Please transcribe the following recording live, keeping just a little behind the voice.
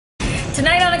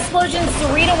Tonight on Xplosion,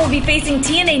 Sarita will be facing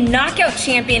TNA knockout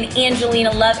champion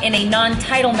Angelina Love in a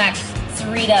non-title match.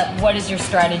 Sarita, what is your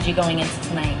strategy going into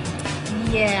tonight?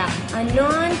 Yeah, a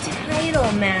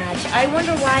non-title match. I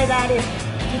wonder why that is.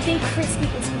 Do you think Christy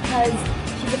is because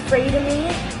she's afraid of me?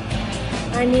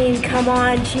 I mean, come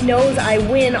on, she knows I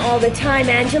win all the time.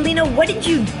 Angelina, what did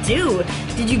you do?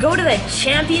 Did you go to the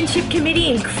championship committee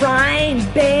and cry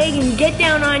and beg and get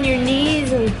down on your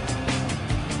knees and...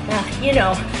 you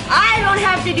know, I don't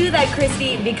have to do that,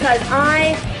 Christy, because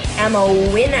I am a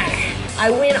winner. I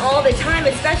win all the time,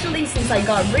 especially since I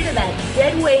got rid of that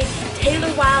deadweight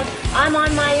Taylor Wilde. I'm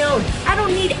on my own. I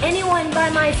don't need anyone by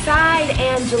my side,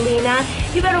 Angelina.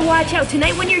 You better watch out.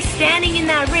 Tonight when you're standing in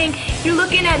that ring, you're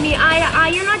looking at me eye to eye.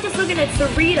 You're not just looking at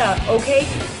Sarita, okay?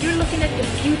 You're looking at the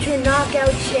future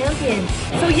knockout champion.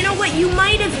 So you know what? You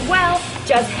might as well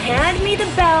just hand me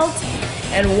the belt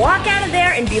and walk out of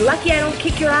there and be lucky I don't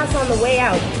kick your ass on the way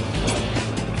out.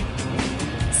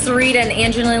 Sarita and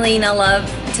Angelina Love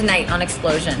tonight on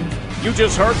Xplosion. You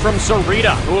just heard from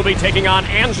Sarita, who will be taking on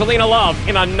Angelina Love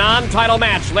in a non-title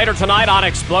match later tonight on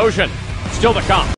Xplosion. Still to come.